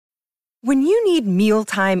When you need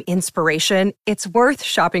mealtime inspiration, it's worth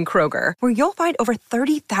shopping Kroger, where you'll find over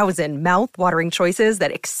 30,000 mouth-watering choices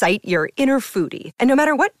that excite your inner foodie. And no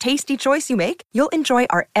matter what tasty choice you make, you'll enjoy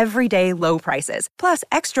our everyday low prices, plus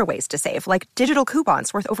extra ways to save, like digital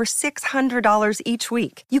coupons worth over $600 each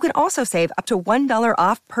week. You can also save up to $1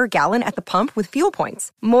 off per gallon at the pump with fuel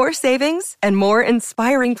points. More savings and more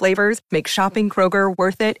inspiring flavors make shopping Kroger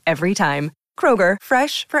worth it every time. Kroger,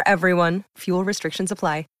 fresh for everyone. Fuel restrictions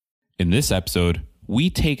apply. In this episode, we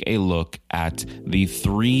take a look at the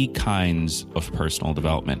 3 kinds of personal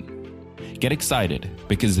development. Get excited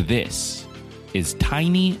because this is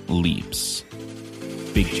Tiny Leaps.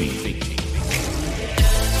 Big change, big change.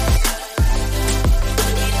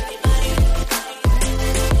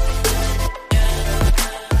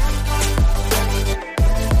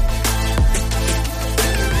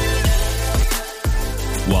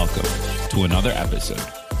 Welcome to another episode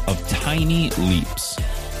of Tiny Leaps.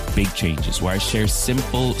 Big changes, where I share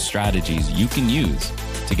simple strategies you can use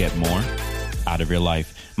to get more out of your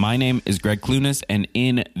life. My name is Greg Clunas, and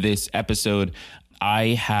in this episode, I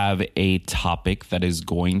have a topic that is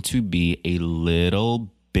going to be a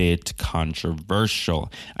little bit controversial.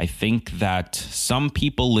 I think that some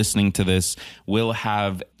people listening to this will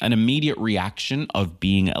have an immediate reaction of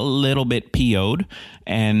being a little bit PO'd.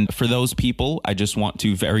 And for those people, I just want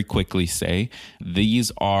to very quickly say these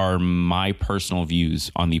are my personal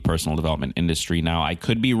views on the personal development industry. Now, I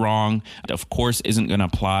could be wrong. Of course, isn't going to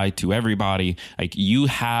apply to everybody. Like, you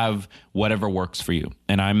have whatever works for you.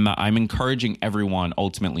 And I'm encouraging everyone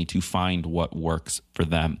ultimately to find what works for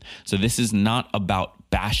them. So this is not about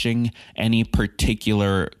bashing any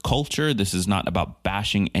particular culture. This is not about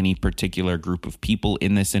bashing any particular group of people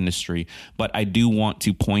in this industry, but I do want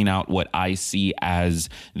to point out what I see as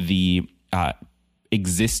the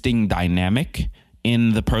existing dynamic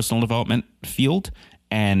in the personal development field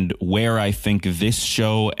and where I think this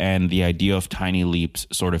show and the idea of Tiny Leaps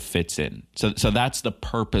sort of fits in. So that's the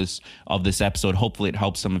purpose of this episode. Hopefully it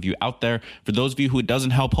helps some of you out there. For those of you who it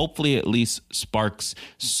doesn't help, hopefully it at least sparks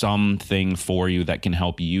something for you that can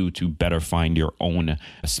help you to better find your own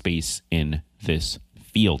space in this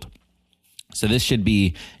field. So this should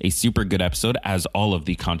be a super good episode, as all of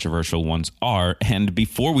the controversial ones are. And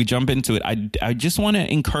before we jump into it, I just want to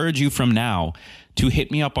encourage you from now to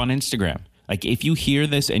hit me up on Instagram. Like, if you hear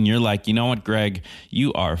this and you're like, you know what, Greg,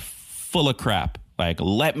 you are full of crap. Like,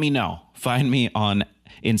 let me know. Find me on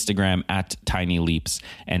Instagram at Tiny Leaps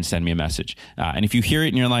and send me a message. And if you hear it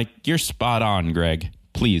and you're like, you're spot on, Greg,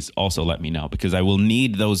 please also let me know, because I will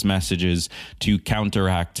need those messages to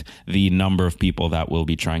counteract the number of people that will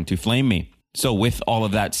be trying to flame me. So with all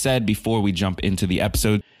of that said, before we jump into the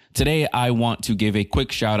episode, today, I want to give a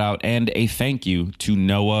quick shout out and a thank you to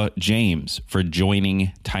Noah James for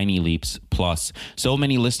joining Tiny Leaps Plus. So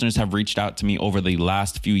many listeners have reached out to me over the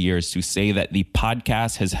last few years to say that the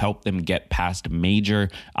podcast has helped them get past major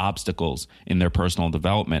obstacles in their personal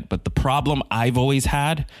development. But the problem I've always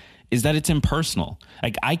had is that it's impersonal.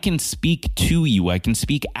 Like, I can speak to you, I can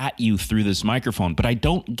speak at you through this microphone, but I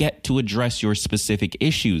don't get to address your specific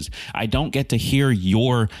issues. I don't get to hear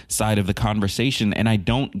your side of the conversation, and I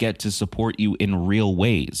don't get to support you in real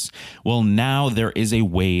ways. Well, now there is a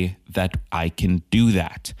way that I can do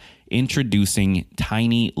that. Introducing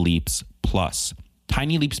Tiny Leaps Plus.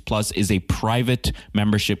 Tiny Leaps Plus is a private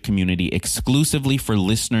membership community exclusively for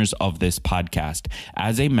listeners of this podcast.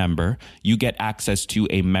 As a member, you get access to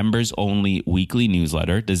a members-only weekly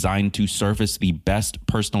newsletter designed to surface the best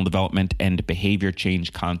personal development and behavior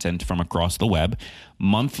change content from across the web,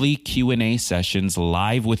 monthly Q&A sessions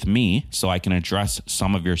live with me so I can address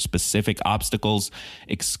some of your specific obstacles,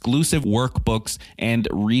 exclusive workbooks, and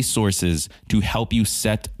resources to help you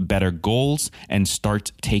set better goals and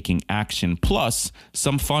start taking action, plus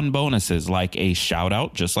some fun bonuses like a shout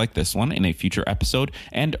out just like this one in a future episode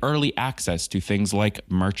and early access to things like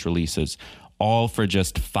merch releases, all for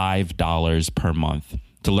just $5 per month.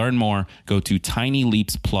 To learn more, go to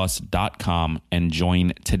tinyleapsplus.com and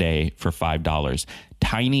join today for $5.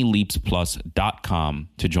 tinyleapsplus.com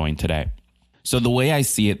to join today. So the way I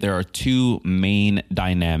see it, there are 2 main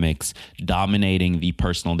dynamics dominating the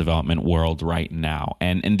personal development world right now.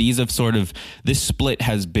 And these have this split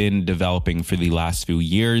has been developing for the last few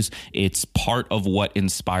years. It's part of what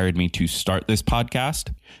inspired me to start this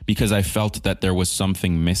podcast, because I felt that there was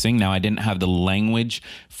something missing. Now, I didn't have the language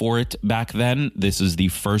for it back then. This is the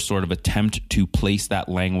first sort of attempt to place that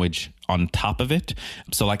language on top of it.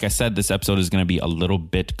 So like I said, this episode is going to be a little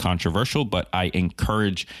bit controversial, but I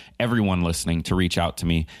encourage everyone listening to reach out to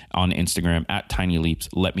me on Instagram at Tiny Leaps.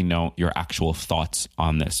 Let me know your actual thoughts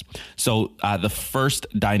on this. So the first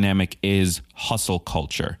dynamic is hustle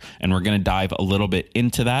culture, and we're going to dive a little bit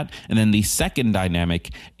into that. And then the second dynamic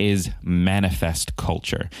is manifest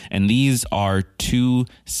culture. And these are two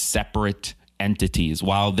separate entities.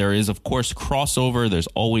 While there is, of course, crossover, there's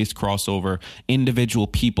always crossover. Individual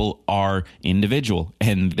people are individual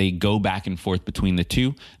and they go back and forth between the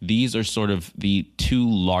two. These are sort of the two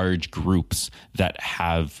large groups that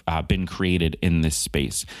have been created in this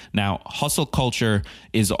space. Now, hustle culture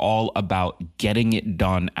is all about getting it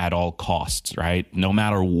done at all costs, right? No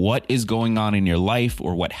matter what is going on in your life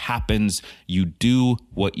or what happens, you do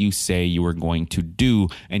what you say you are going to do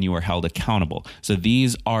and you are held accountable. So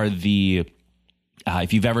these are the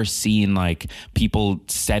if you've ever seen like people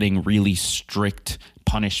setting really strict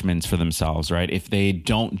punishments for themselves, right? If they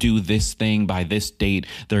don't do this thing by this date,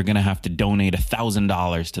 they're going to have to donate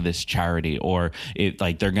 $1,000 to this charity, or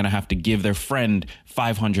they're going to have to give their friend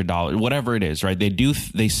 $500, whatever it is, right?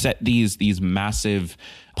 They set these massive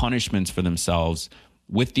punishments for themselves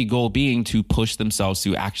with the goal being to push themselves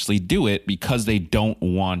to actually do it because they don't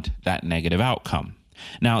want that negative outcome.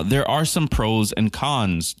 Now, there are some pros and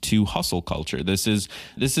cons to hustle culture. This is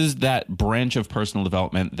that branch of personal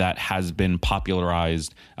development that has been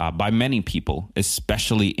popularized by many people,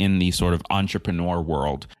 especially in the sort of entrepreneur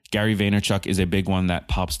world. Gary Vaynerchuk is a big one that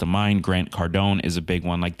pops to mind. Grant Cardone is a big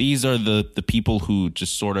one. Like, these are the people who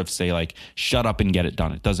just sort of say, like, shut up and get it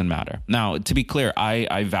done. It doesn't matter. Now, to be clear,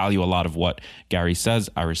 I value a lot of what Gary says.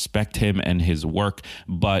 I respect him and his work,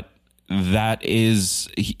 but that is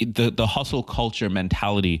the hustle culture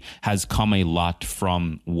mentality has come a lot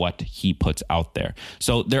from what he puts out there.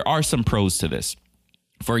 So there are some pros to this.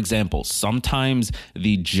 For example, sometimes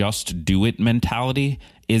the just do it mentality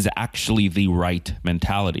is actually the right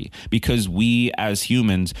mentality because we as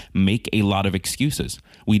humans make a lot of excuses.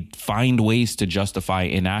 We find ways to justify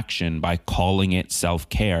inaction by calling it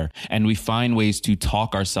self-care, and we find ways to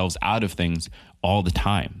talk ourselves out of things all the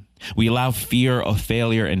time. We allow fear of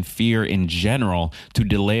failure and fear in general to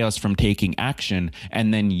delay us from taking action,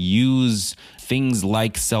 and then use things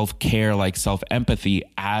like self-care, like self-empathy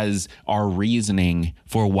as our reasoning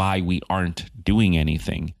for why we aren't doing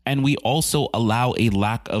anything. And we also allow a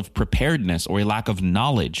lack of preparedness or a lack of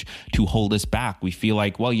knowledge to hold us back. We feel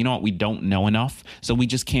like, well, you know what? We don't know enough, so we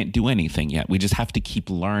just can't do anything yet. We just have to keep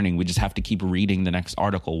learning. We just have to keep reading the next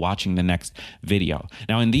article, watching the next video.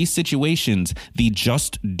 Now, in these situations, the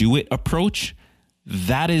just do it approach,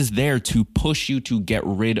 that is there to push you to get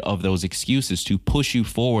rid of those excuses, to push you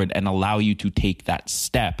forward and allow you to take that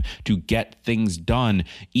step to get things done,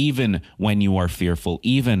 even when you are fearful,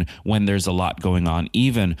 even when there's a lot going on,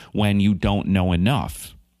 even when you don't know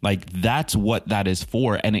enough. Like, that's what that is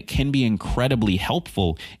for. And it can be incredibly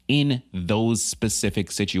helpful in those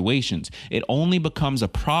specific situations. It only becomes a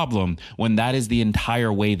problem when that is the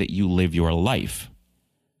entire way that you live your life.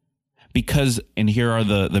 Because, and here are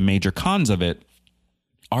the major cons of it,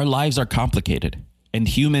 our lives are complicated, and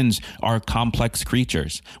humans are complex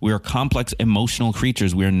creatures. We are complex emotional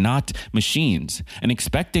creatures. We are not machines. And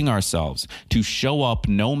expecting ourselves to show up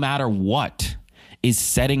no matter what is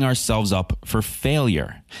setting ourselves up for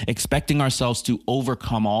failure. Expecting ourselves to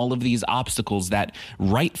overcome all of these obstacles that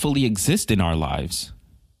rightfully exist in our lives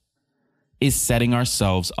is setting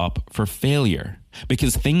ourselves up for failure,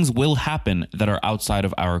 because things will happen that are outside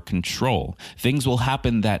of our control. Things will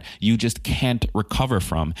happen that you just can't recover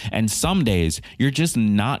from. And some days you're just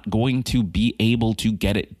not going to be able to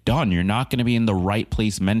get it done. You're not going to be in the right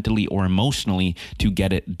place mentally or emotionally to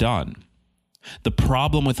get it done. The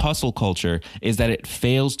problem with hustle culture is that it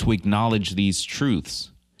fails to acknowledge these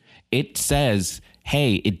truths. It says,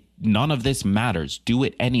 hey, none of this matters. Do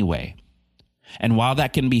it anyway. And while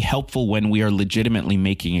that can be helpful when we are legitimately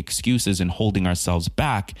making excuses and holding ourselves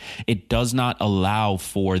back, it does not allow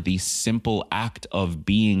for the simple act of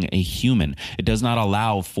being a human. It does not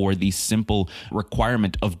allow for the simple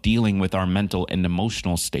requirement of dealing with our mental and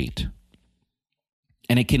emotional state.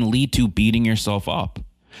 And it can lead to beating yourself up,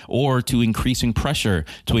 or to increasing pressure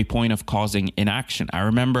to a point of causing inaction. I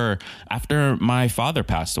remember after my father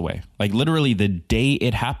passed away, like literally the day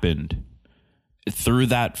it happened, through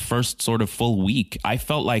that first sort of full week, I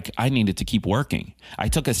felt like I needed to keep working. I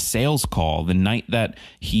took a sales call the night that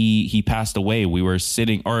he passed away. We were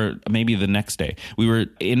sitting, or maybe the next day, we were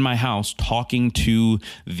in my house talking to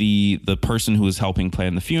the person who was helping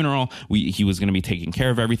plan the funeral. He was going to be taking care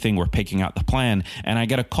of everything. We're picking out the plan, and I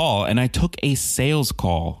get a call, and I took a sales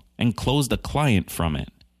call and closed a client from it.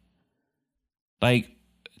 Like,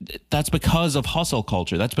 that's because of hustle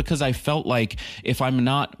culture. That's because I felt like if I'm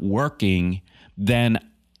not working, then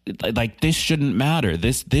like this shouldn't matter.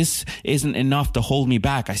 This isn't enough to hold me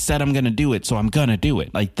back. I said I'm going to do it, so I'm going to do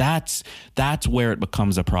it. Like that's where it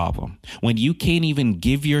becomes a problem. When you can't even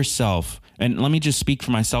give yourself, and let me just speak for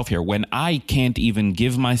myself here, when I can't even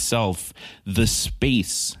give myself the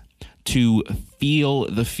space to feel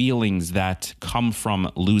the feelings that come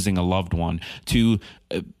from losing a loved one, to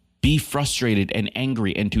be frustrated and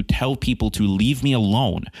angry, and to tell people to leave me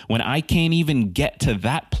alone, when I can't even get to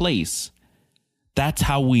that place, that's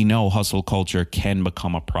how we know hustle culture can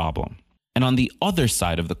become a problem. And on the other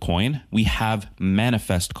side of the coin, we have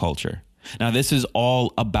manifest culture. Now, this is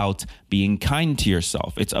all about being kind to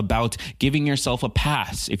yourself. It's about giving yourself a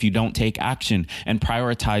pass if you don't take action and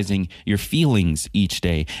prioritizing your feelings each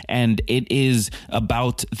day. And it is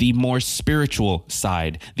about the more spiritual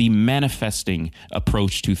side, the manifesting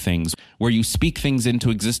approach to things, where you speak things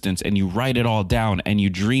into existence and you write it all down and you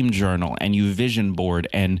dream journal and you vision board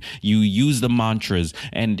and you use the mantras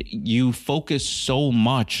and you focus so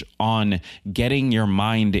much on getting your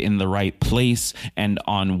mind in the right place and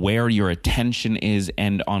on where your attention is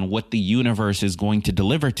and on what the universe is going to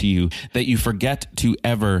deliver to you that you forget to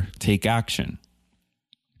ever take action.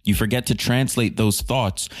 You forget to translate those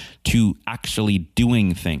thoughts to actually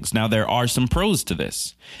doing things. Now, there are some pros to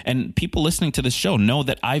this, and people listening to this show know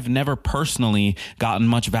that I've never personally gotten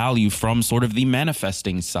much value from sort of the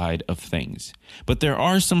manifesting side of things. But there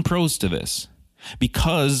are some pros to this.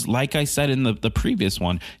 Because, like I said in the previous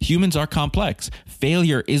one, humans are complex.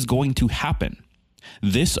 Failure is going to happen.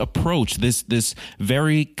 This approach, this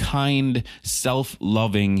very kind,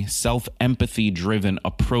 self-loving, self-empathy driven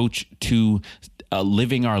approach to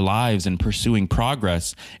living our lives and pursuing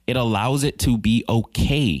progress, it allows it to be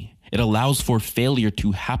okay. It allows for failure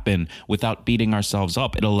to happen without beating ourselves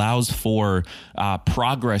up. It allows for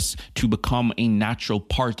progress to become a natural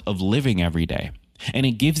part of living every day. And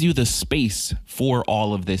it gives you the space for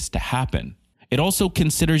all of this to happen. It also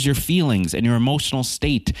considers your feelings and your emotional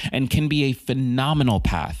state and can be a phenomenal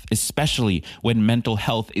path, especially when mental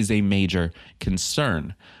health is a major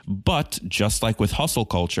concern. But just like with hustle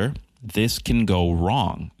culture, this can go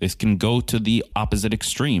wrong. This can go to the opposite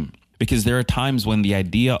extreme, because there are times when the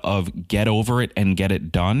idea of get over it and get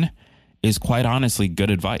it done is quite honestly good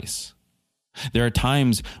advice. There are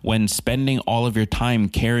times when spending all of your time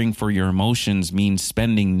caring for your emotions means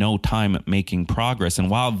spending no time making progress. And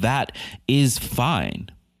while that is fine,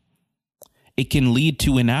 it can lead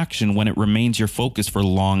to inaction when it remains your focus for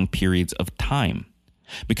long periods of time.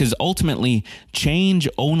 Because ultimately, change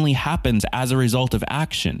only happens as a result of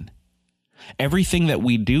action. Everything that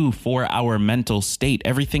we do for our mental state,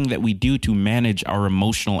 everything that we do to manage our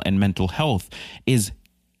emotional and mental health is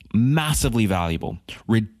massively valuable,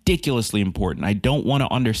 ridiculously important. I don't want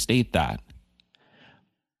to understate that.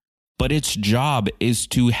 But its job is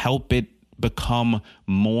to help it become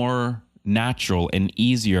more natural and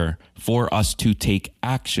easier for us to take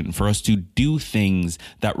action, for us to do things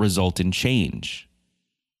that result in change.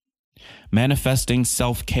 Manifesting,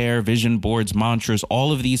 self-care, vision boards, mantras,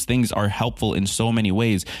 all of these things are helpful in so many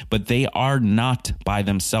ways, but they are not by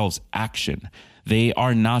themselves action. They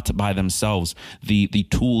are not by themselves the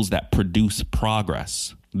tools that produce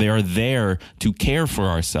progress. They are there to care for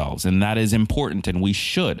ourselves, and that is important, and we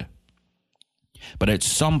should. But at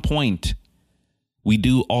some point, we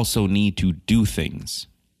do also need to do things.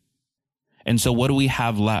 And so what do we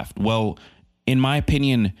have left? Well, in my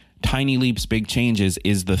opinion, Tiny Leaps, Big Changes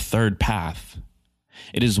is the third path.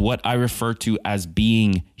 It is what I refer to as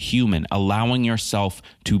being human, allowing yourself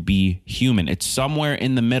to be human. It's somewhere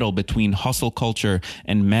in the middle between hustle culture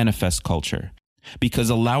and manifest culture. Because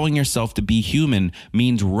allowing yourself to be human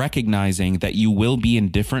means recognizing that you will be in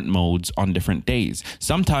different modes on different days.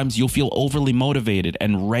 Sometimes you'll feel overly motivated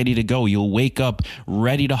and ready to go. You'll wake up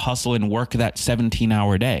ready to hustle and work that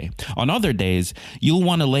 17-hour day. On other days, you'll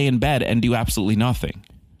want to lay in bed and do absolutely nothing.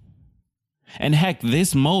 And heck,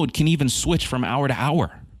 this mode can even switch from hour to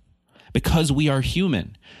hour because we are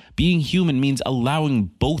human. Being human means allowing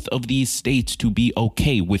both of these states to be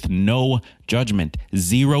okay with no judgment,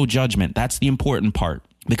 zero judgment. That's the important part.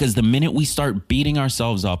 Because the minute we start beating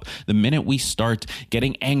ourselves up, the minute we start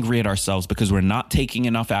getting angry at ourselves because we're not taking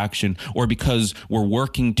enough action or because we're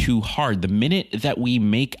working too hard, the minute that we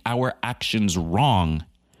make our actions wrong,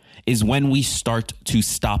 is when we start to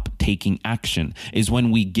stop taking action, is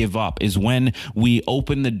when we give up, is when we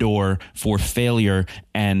open the door for failure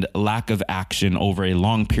and lack of action over a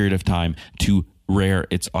long period of time to rear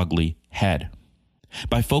its ugly head.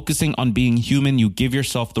 By focusing on being human, you give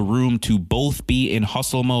yourself the room to both be in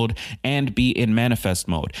hustle mode and be in manifest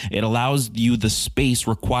mode. It allows you the space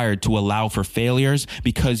required to allow for failures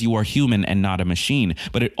because you are human and not a machine.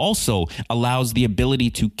 But it also allows the ability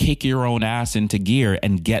to kick your own ass into gear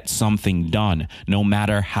and get something done, no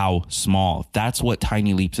matter how small. That's what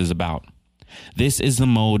Tiny Leaps is about. This is the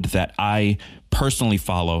mode that I personally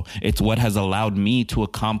follow. It's what has allowed me to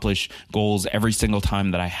accomplish goals every single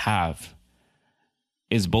time that I have.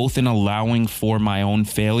 Is both in allowing for my own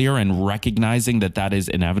failure and recognizing that that is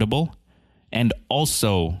inevitable, and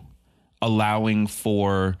also allowing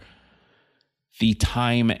for the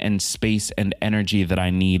time and space and energy that I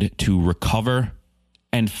need to recover,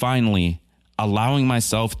 and finally allowing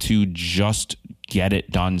myself to just get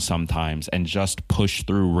it done sometimes and just push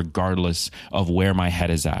through regardless of where my head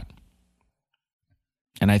is at.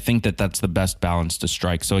 And I think that that's the best balance to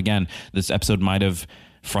strike. So again, this episode might have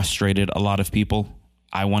frustrated a lot of people.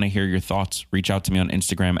 I want to hear your thoughts. Reach out to me on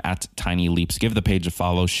Instagram at Tiny Leaps. Give the page a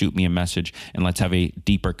follow, shoot me a message, and let's have a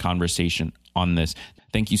deeper conversation on this.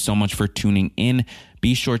 Thank you so much for tuning in.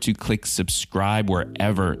 Be sure to click subscribe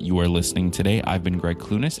wherever you are listening today. I've been Greg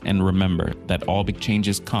Clunis, and remember that all big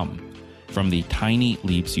changes come from the tiny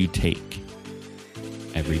leaps you take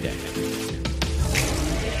every day.